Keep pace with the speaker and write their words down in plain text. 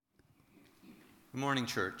Good morning,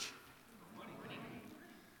 church.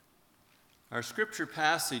 Our scripture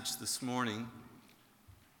passage this morning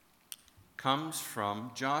comes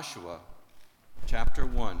from Joshua, chapter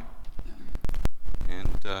 1.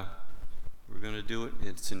 And we're going to do it in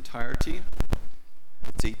its entirety.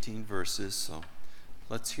 It's 18 verses, so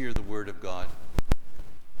let's hear the word of God.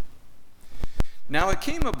 Now it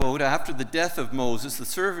came about after the death of Moses, the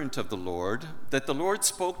servant of the Lord, that the Lord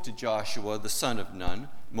spoke to Joshua, the son of Nun,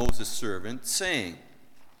 Moses' servant, saying,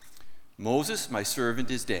 Moses, my servant,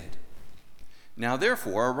 is dead. Now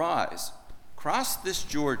therefore arise, cross this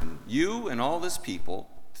Jordan, you and all this people,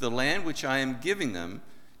 to the land which I am giving them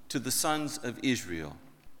to the sons of Israel.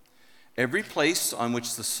 Every place on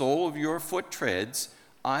which the sole of your foot treads,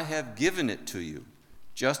 I have given it to you,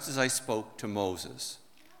 just as I spoke to Moses.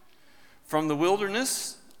 From the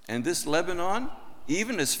wilderness and this Lebanon,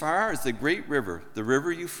 even as far as the great river, the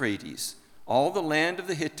river Euphrates, all the land of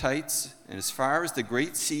the Hittites, and as far as the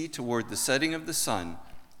great sea toward the setting of the sun,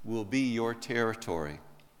 will be your territory.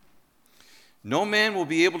 No man will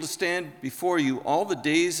be able to stand before you all the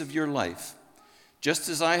days of your life. Just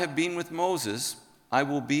as I have been with Moses, I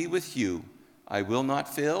will be with you. I will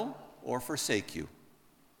not fail or forsake you.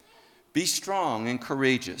 Be strong and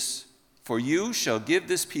courageous, for you shall give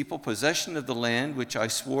this people possession of the land which I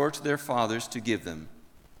swore to their fathers to give them.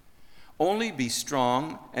 Only be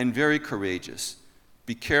strong and very courageous.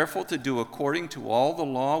 Be careful to do according to all the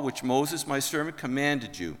law which Moses my servant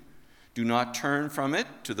commanded you. Do not turn from it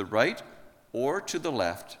to the right or to the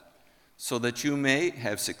left, so that you may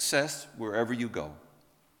have success wherever you go.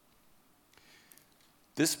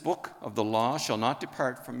 This book of the law shall not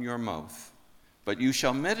depart from your mouth, but you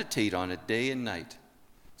shall meditate on it day and night,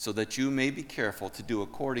 so that you may be careful to do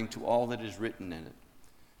according to all that is written in it.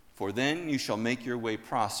 For then you shall make your way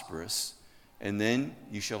prosperous, and then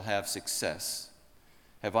you shall have success.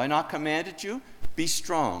 Have I not commanded you? Be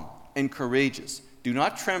strong and courageous. Do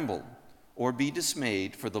not tremble or be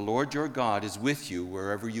dismayed, for the Lord your God is with you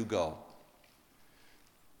wherever you go.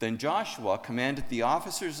 Then Joshua commanded the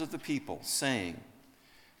officers of the people, saying,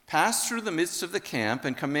 Pass through the midst of the camp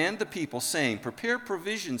and command the people, saying, Prepare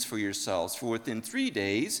provisions for yourselves, for within 3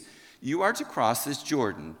 days you are to cross this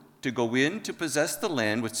Jordan, to go in to possess the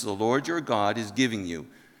land which the Lord your God is giving you,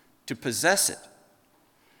 to possess it.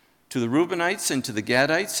 To the Reubenites and to the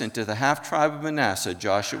Gadites and to the half-tribe of Manasseh,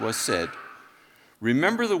 Joshua said,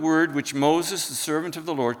 Remember the word which Moses, the servant of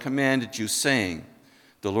the Lord, commanded you, saying,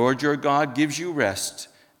 The Lord your God gives you rest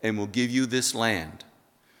and will give you this land.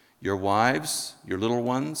 Your wives, your little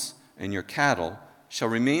ones, and your cattle shall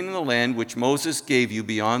remain in the land which Moses gave you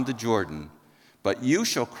beyond the Jordan. But you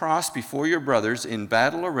shall cross before your brothers in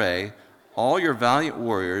battle array, all your valiant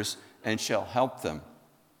warriors, and shall help them,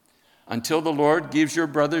 until the Lord gives your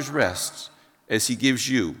brothers rest, as he gives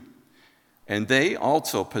you. And they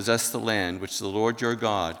also possess the land which the Lord your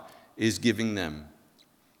God is giving them.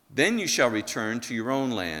 Then you shall return to your own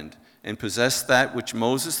land, and possess that which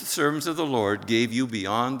Moses, the servant of the Lord, gave you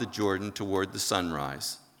beyond the Jordan toward the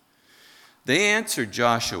sunrise. They answered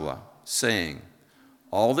Joshua, saying,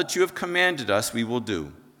 All that you have commanded us we will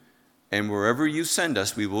do, and wherever you send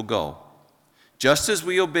us we will go. Just as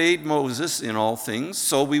we obeyed Moses in all things,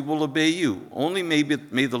 so we will obey you. Only may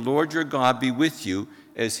the Lord your God be with you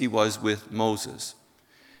as he was with Moses.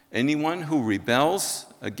 Anyone who rebels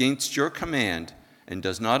against your command and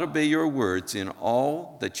does not obey your words in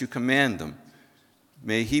all that you command them,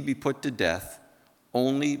 may he be put to death.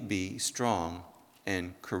 Only be strong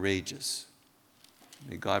and courageous.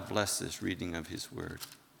 May God bless this reading of his word.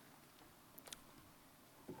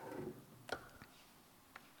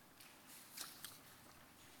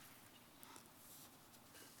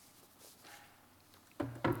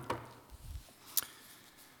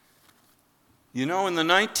 You know, in the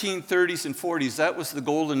 1930s and 40s, that was the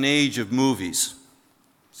golden age of movies,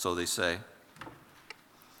 so they say.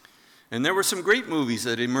 And there were some great movies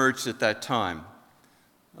that emerged at that time.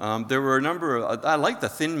 There were a number of, I like the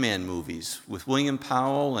Thin Man movies with William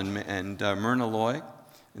Powell and Myrna Loy.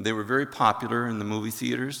 And they were very popular in the movie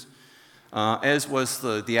theaters, as was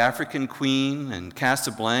the African Queen and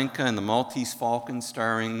Casablanca and the Maltese Falcon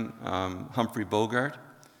starring Humphrey Bogart.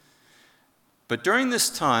 But during this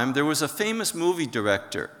time, there was a famous movie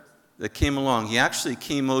director that came along. He actually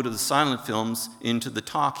came out of the silent films into the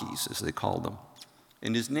talkies, as they called them.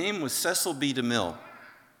 And his name was Cecil B. DeMille.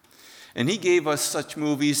 And he gave us such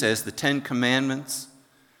movies as The Ten Commandments,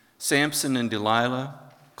 Samson and Delilah,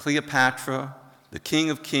 Cleopatra, The King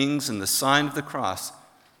of Kings, and The Sign of the Cross.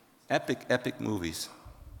 Epic, epic movies.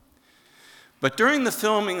 But during the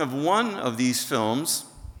filming of one of these films,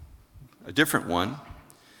 a different one,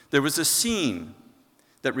 there was a scene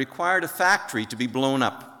that required a factory to be blown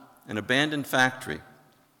up, an abandoned factory.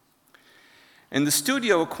 And the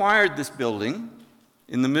studio acquired this building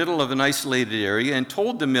in the middle of an isolated area and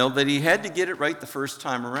told DeMille that he had to get it right the first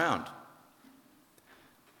time around.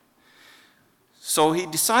 So he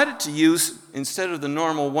decided to use, instead of the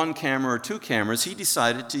normal 1 camera or 2 cameras, he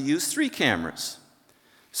decided to use 3 cameras.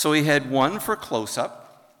 So he had 1 for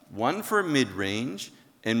close-up, 1 for mid-range,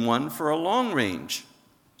 and 1 for a long range.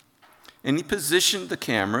 And he positioned the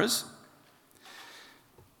cameras,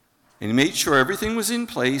 and he made sure everything was in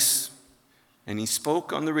place, and he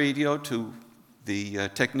spoke on the radio to the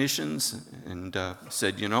technicians and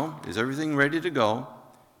said, is everything ready to go?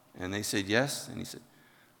 And they said, yes. And he said,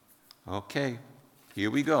 okay, here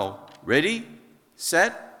we go. Ready,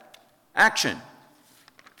 set, action.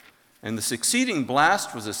 And the succeeding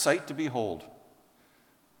blast was a sight to behold.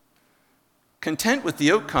 Content with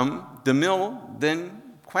the outcome, DeMille then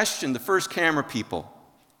questioned the first camera people.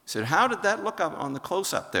 He said, how did that look up on the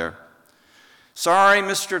close-up there? Sorry,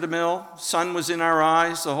 Mr. DeMille, sun was in our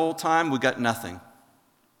eyes the whole time, we got nothing.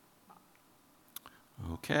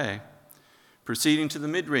 Okay. Proceeding to the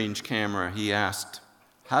mid-range camera, he asked,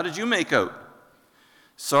 how did you make out?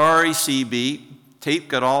 Sorry, CB, tape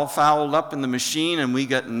got all fouled up in the machine and we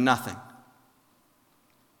got nothing.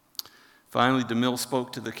 Finally, DeMille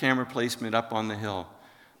spoke to the camera placement up on the hill.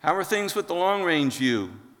 How are things with the long-range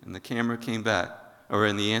view? And the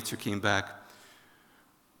answer came back,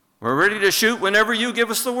 we're ready to shoot whenever you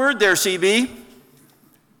give us the word there, CB.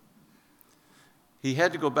 He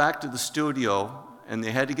had to go back to the studio, and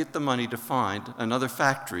they had to get the money to find another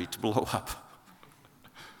factory to blow up.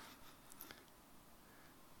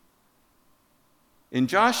 In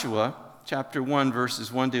Joshua chapter 1,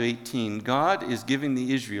 verses 1 to 18, God is giving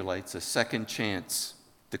the Israelites a second chance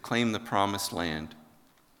to claim the promised land,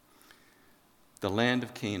 the land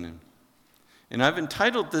of Canaan. And I've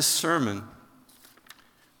entitled this sermon,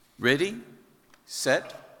 Ready,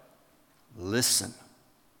 Set, Listen.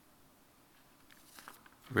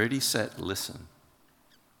 Ready, set, listen.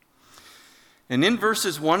 And in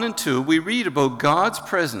verses 1 and 2, we read about God's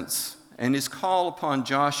presence and his call upon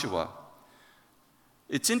Joshua.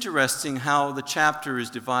 It's interesting how the chapter is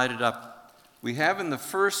divided up. We have in the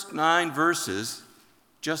first 9 verses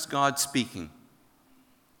just God speaking,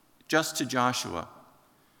 just to Joshua.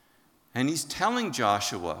 And he's telling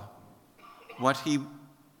Joshua what he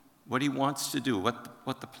wants to do,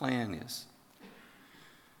 what the plan is.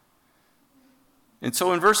 And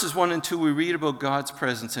so in verses 1 and 2, we read about God's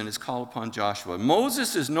presence and his call upon Joshua.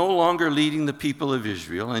 Moses is no longer leading the people of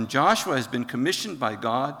Israel, and Joshua has been commissioned by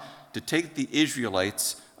God to take the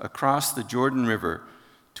Israelites across the Jordan River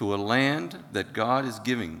to a land that God is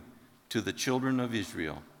giving to the children of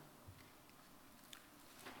Israel.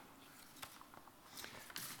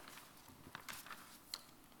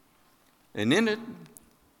 And in it,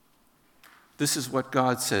 this is what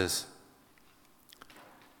God says.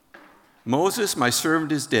 Moses, my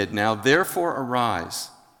servant, is dead. Now therefore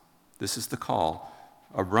arise. This is the call.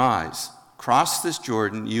 Arise, cross this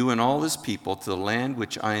Jordan, you and all this people, to the land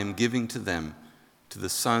which I am giving to them, to the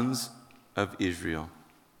sons of Israel.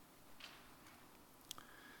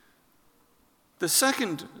 The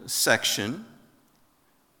second section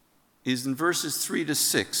is in verses 3 to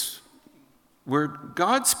 6, where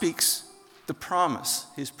God speaks the promise,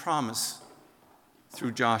 his promise,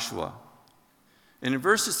 through Joshua. And in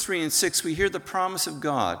verses 3 and 6, we hear the promise of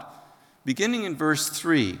God. Beginning in verse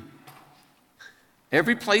 3,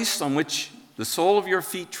 every place on which the sole of your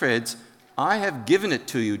feet treads, I have given it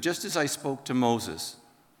to you, just as I spoke to Moses.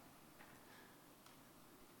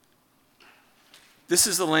 This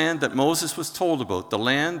is the land that Moses was told about, the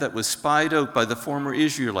land that was spied out by the former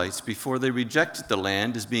Israelites before they rejected the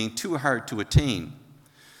land as being too hard to attain.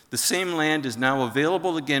 The same land is now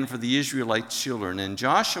available again for the Israelite children, and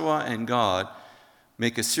Joshua and God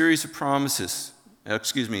make a series of promises,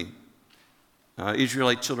 Israelite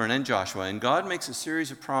children and Joshua, and God makes a series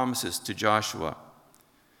of promises to Joshua.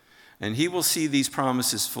 And he will see these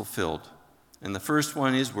promises fulfilled. And the first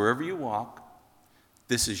one is, wherever you walk,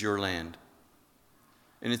 this is your land.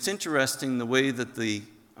 And it's interesting the way that the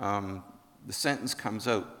sentence comes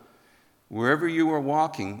out. Wherever you are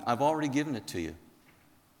walking, I've already given it to you.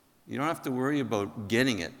 You don't have to worry about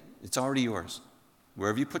getting it. It's already yours.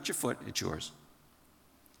 Wherever you put your foot, it's yours.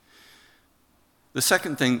 The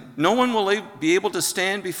second thing, no one will be able to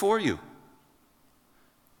stand before you.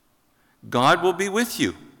 God will be with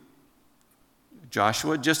you.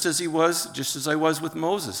 Joshua, just as I was with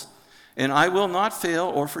Moses. And I will not fail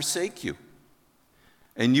or forsake you.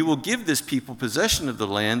 And you will give this people possession of the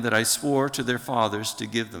land that I swore to their fathers to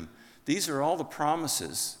give them. These are all the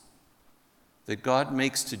promises that God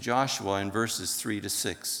makes to Joshua in verses 3 to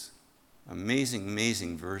 6. Amazing,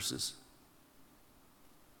 amazing verses.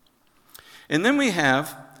 And then we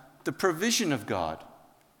have the provision of God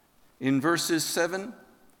in verses 7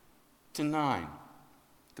 to 9.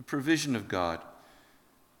 The provision of God.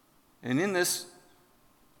 And in this,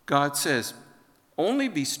 God says, "Only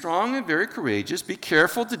be strong and very courageous. Be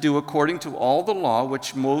careful to do according to all the law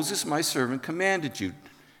which Moses my servant commanded you.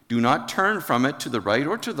 Do not turn from it to the right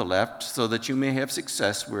or to the left, so that you may have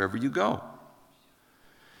success wherever you go."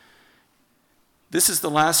 This is the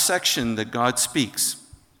last section that God speaks.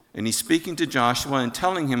 And he's speaking to Joshua and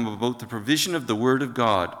telling him about the provision of the word of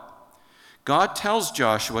God. God tells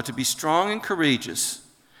Joshua to be strong and courageous.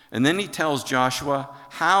 And then he tells Joshua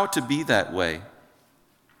how to be that way.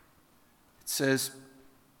 It says,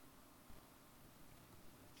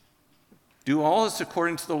 "Do all this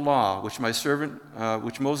according to the law which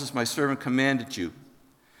Moses my servant commanded you.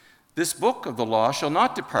 This book of the law shall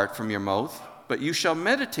not depart from your mouth, but you shall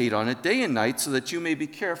meditate on it day and night, so that you may be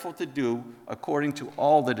careful to do according to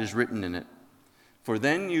all that is written in it. For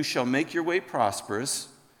then you shall make your way prosperous,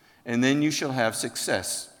 and then you shall have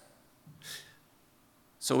success."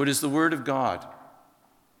 So it is the word of God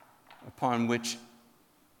upon which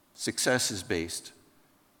success is based.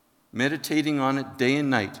 Meditating on it day and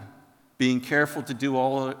night, being careful to do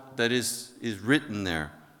all that is written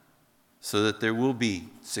there, so that there will be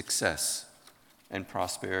success and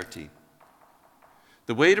prosperity.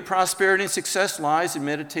 The way to prosperity and success lies in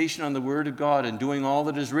meditation on the Word of God and doing all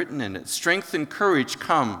that is written in it. Strength and courage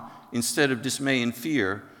come instead of dismay and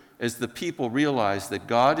fear, as the people realize that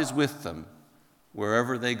God is with them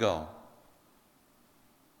wherever they go.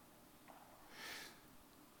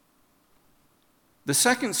 The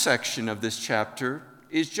second section of this chapter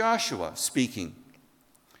is Joshua speaking.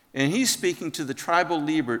 And he's speaking to the tribal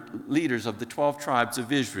leaders of the 12 tribes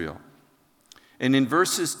of Israel. And in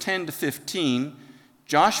verses 10 to 15,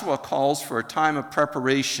 Joshua calls for a time of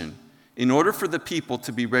preparation in order for the people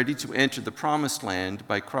to be ready to enter the promised land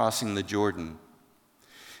by crossing the Jordan.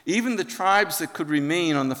 Even the tribes that could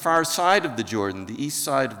remain on the far side of the Jordan, the east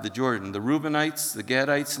side of the Jordan, the Reubenites, the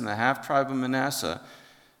Gadites, and the half-tribe of Manasseh,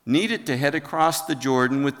 needed to head across the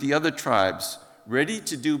Jordan with the other tribes, ready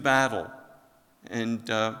to do battle. And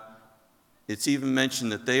it's even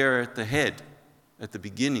mentioned that they are at the head, at the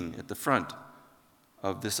beginning, at the front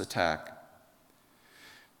of this attack.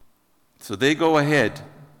 So they go ahead,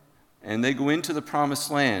 and they go into the promised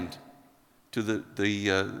land, to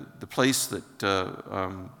the place that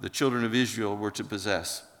the children of Israel were to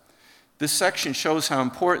possess. This section shows how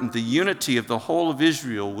important the unity of the whole of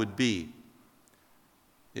Israel would be.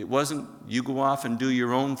 It wasn't, you go off and do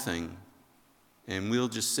your own thing, and we'll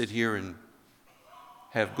just sit here and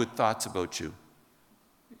have good thoughts about you.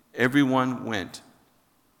 Everyone went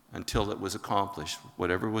until it was accomplished.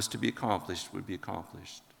 Whatever was to be accomplished would be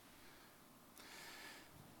accomplished.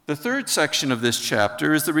 The third section of this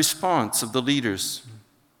chapter is the response of the leaders.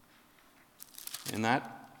 And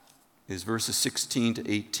that is verses 16 to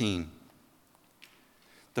 18.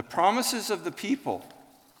 The promises of the people.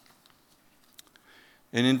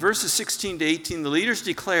 And in verses 16 to 18, the leaders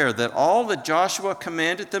declare that all that Joshua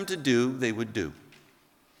commanded them to do, they would do.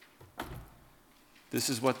 This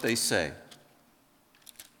is what they say.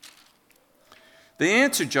 They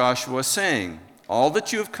answered Joshua, saying, "All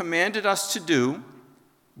that you have commanded us to do,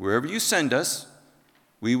 wherever you send us,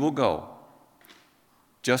 we will go.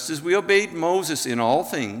 Just as we obeyed Moses in all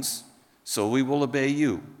things, so we will obey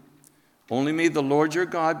you. Only may the Lord your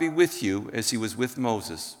God be with you as he was with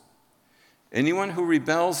Moses. Anyone who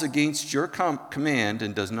rebels against your command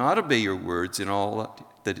and does not obey your words in all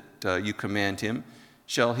that you command him,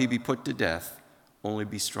 shall he be put to death. Only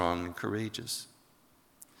be strong and courageous."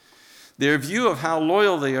 Their view of how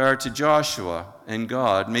loyal they are to Joshua and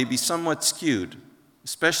God may be somewhat skewed,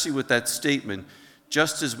 especially with that statement,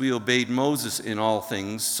 "Just as we obeyed Moses in all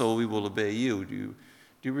things, so we will obey you." Do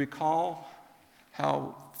you recall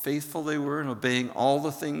how faithful they were in obeying all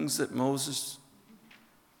the things that Moses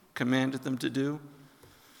commanded them to do?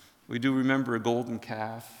 We do remember a golden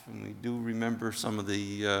calf, and we do remember some of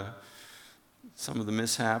the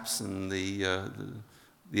mishaps and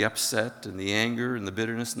the upset and the anger and the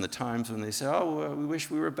bitterness and the times when they say, we wish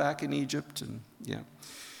we were back in Egypt. And yeah,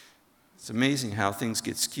 it's amazing how things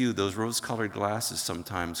get skewed. Those rose-colored glasses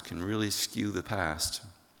sometimes can really skew the past.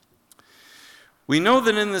 We know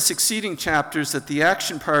that in the succeeding chapters that the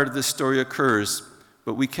action part of this story occurs,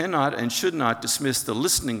 but we cannot and should not dismiss the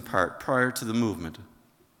listening part prior to the movement.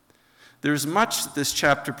 There is much that this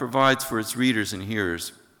chapter provides for its readers and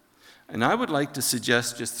hearers. And I would like to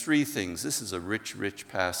suggest just 3 things. This is a rich, rich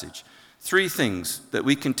passage. 3 things that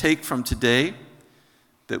we can take from today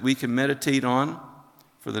that we can meditate on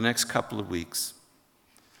for the next couple of weeks.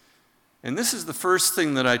 And this is the first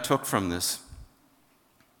thing that I took from this.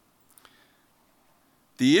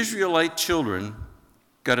 The Israelite children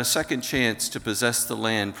got a second chance to possess the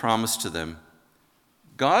land promised to them.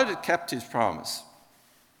 God had kept his promise.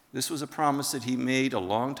 This was a promise that he made a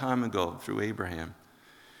long time ago through Abraham,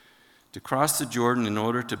 to cross the Jordan in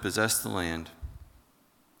order to possess the land.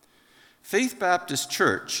 Faith Baptist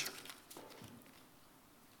Church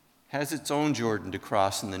has its own Jordan to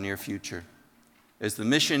cross in the near future as the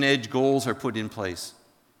Mission Edge goals are put in place.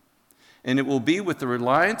 And it will be with the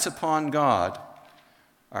reliance upon God,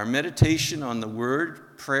 our meditation on the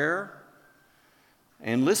Word, prayer,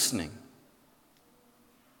 and listening.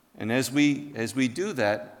 And as we do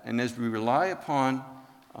that, and as we rely upon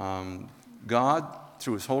God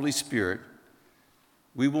through his Holy Spirit,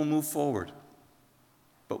 we will move forward.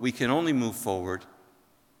 But we can only move forward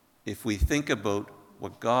if we think about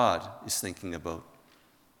what God is thinking about.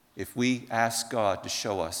 If we ask God to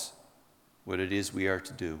show us what it is we are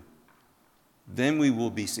to do, then we will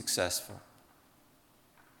be successful.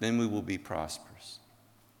 Then we will be prosperous.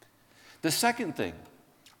 The second thing,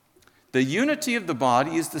 the unity of the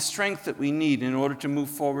body is the strength that we need in order to move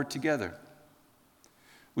forward together.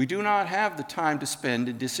 We do not have the time to spend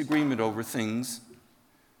in disagreement over things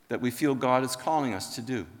that we feel God is calling us to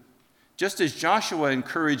do. Just as Joshua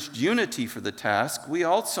encouraged unity for the task, we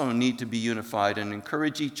also need to be unified and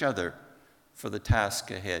encourage each other for the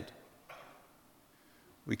task ahead.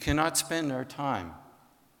 We cannot spend our time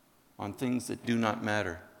on things that do not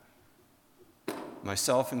matter.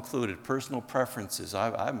 Myself included, personal preferences.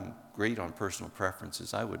 I'm great on personal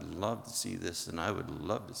preferences. I would love to see this and I would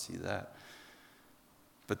love to see that.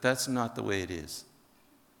 But that's not the way it is.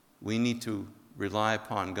 We need to rely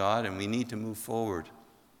upon God, and we need to move forward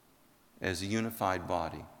as a unified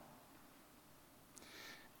body.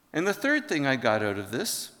 And the third thing I got out of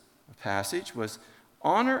this passage was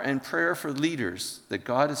honor and prayer for leaders that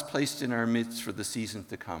God has placed in our midst for the season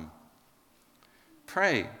to come.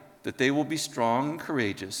 Pray that they will be strong and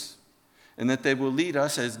courageous, and that they will lead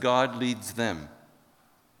us as God leads them.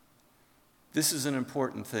 This is an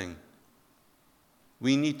important thing.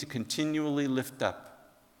 We need to continually lift up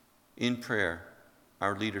in prayer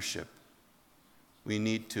our leadership. We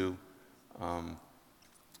need to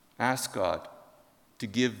ask God to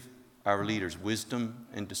give our leaders wisdom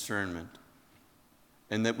and discernment,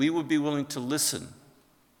 and that we will be willing to listen,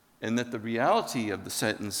 and that the reality of the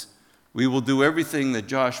sentence, we will do everything that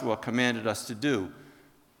Joshua commanded us to do,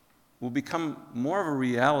 will become more of a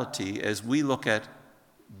reality as we look at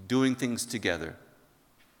doing things together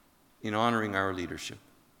in honoring our leadership.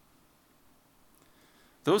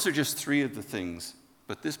 Those are just 3 of the things,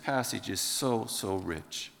 but this passage is so, so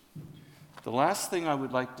rich. The last thing I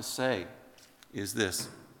would like to say is this.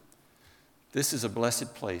 This is a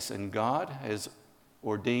blessed place, and God has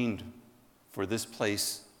ordained for this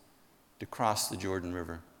place to cross the Jordan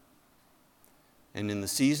River. And in the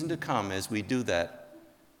season to come, as we do that,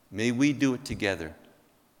 may we do it together.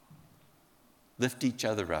 Lift each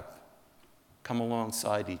other up. Come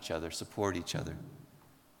alongside each other, support each other.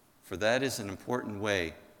 For that is an important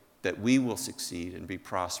way that we will succeed and be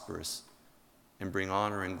prosperous and bring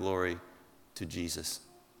honor and glory to Jesus.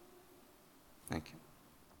 Thank you.